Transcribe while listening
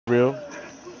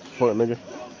fuck, nigga?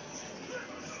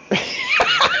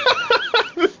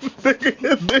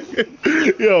 nigga.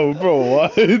 Yo, bro,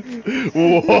 what?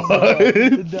 What?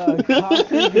 The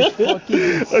cockpit is fucking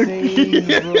insane,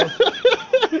 bro.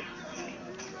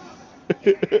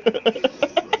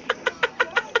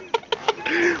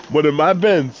 But in my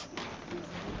Benz.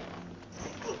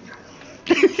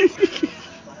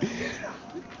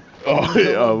 Oh,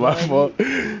 yeah, my fault.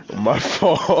 My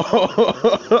fault.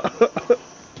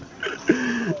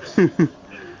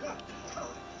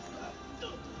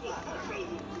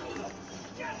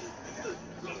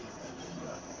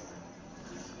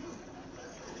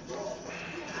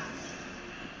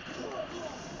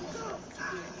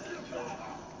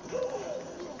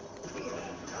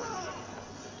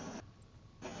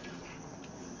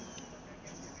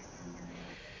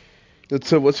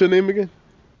 So, what's your name again?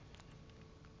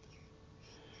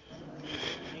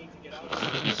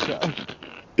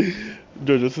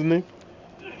 George, what's his name?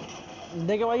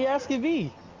 Nigga, why you asking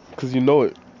me? Cause you know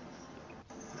it.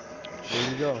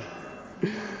 There you go.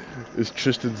 It's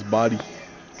Tristan's body.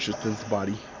 Tristan's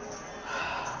body.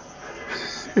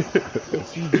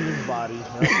 It's Eugene's body.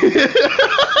 Huh?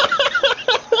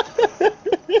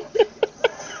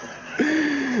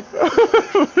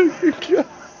 Oh my God.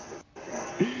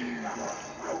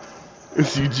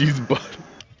 It's Eugene's body.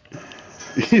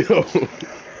 Yo.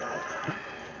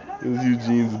 It's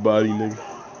Eugene's body, nigga.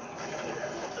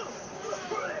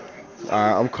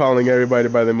 Alright, I'm calling everybody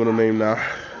by their middle name now.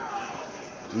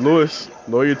 Lewis,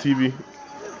 lower your TV.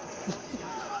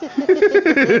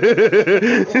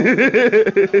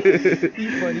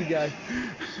 You funny guy.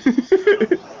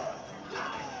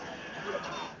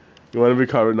 You want to be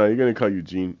called? No, you're gonna call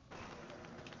Eugene.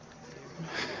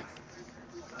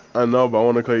 I know, but I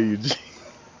want to call you Eugene.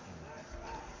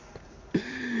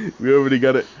 We already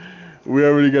got it. We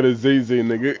already got a Zay Zay,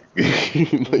 nigga.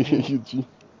 Like Eugene.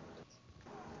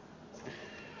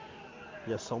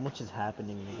 Yeah, so much is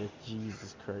happening, nigga.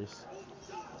 Jesus Christ.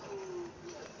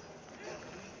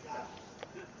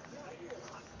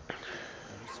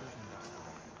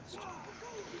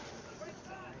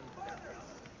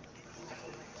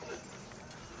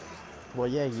 Well,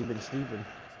 yeah, you've been sleeping.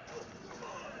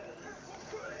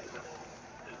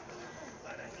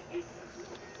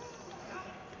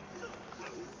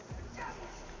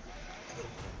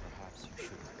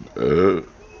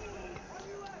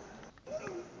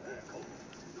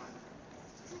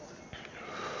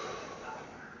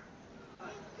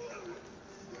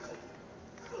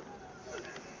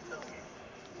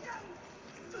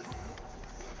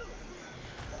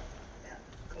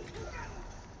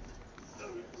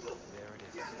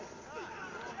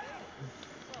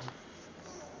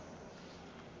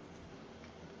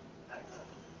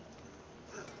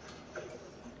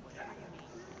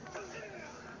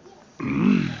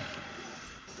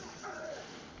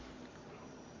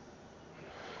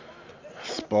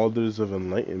 Spalders of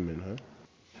Enlightenment, huh?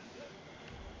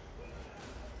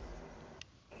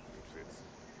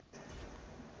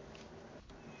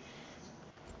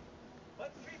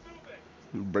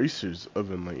 Bracers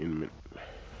of Enlightenment.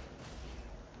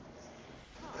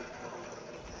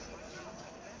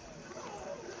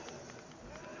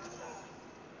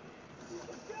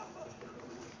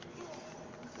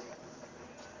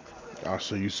 I'll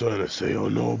show you something to say or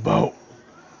know about.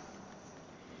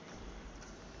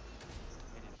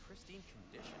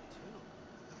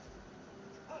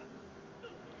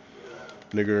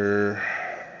 Nigger.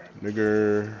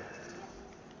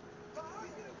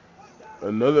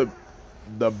 Another,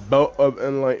 the belt of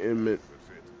enlightenment.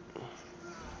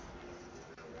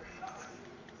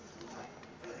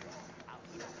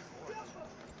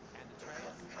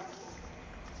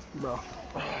 Bro.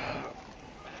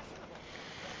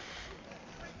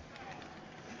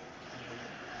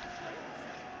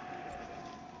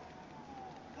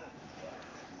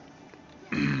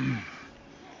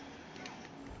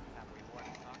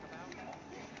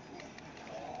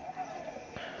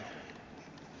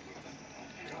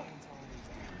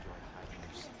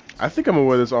 I think I'm gonna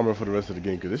wear this armor for the rest of the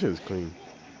game because this shit is clean.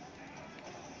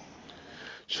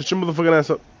 Shut your motherfucking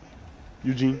ass up,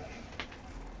 Eugene.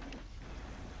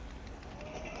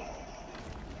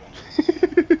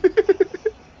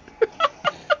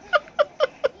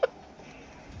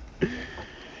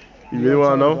 You really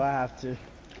wanna know? Do I have to?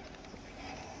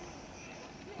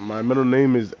 My middle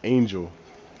name is Angel.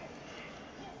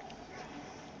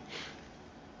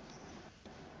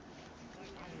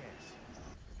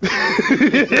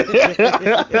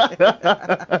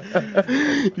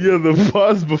 Yeah, the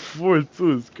pause before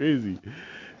too is crazy.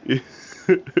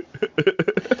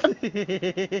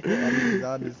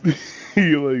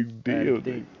 You're like,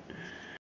 damn.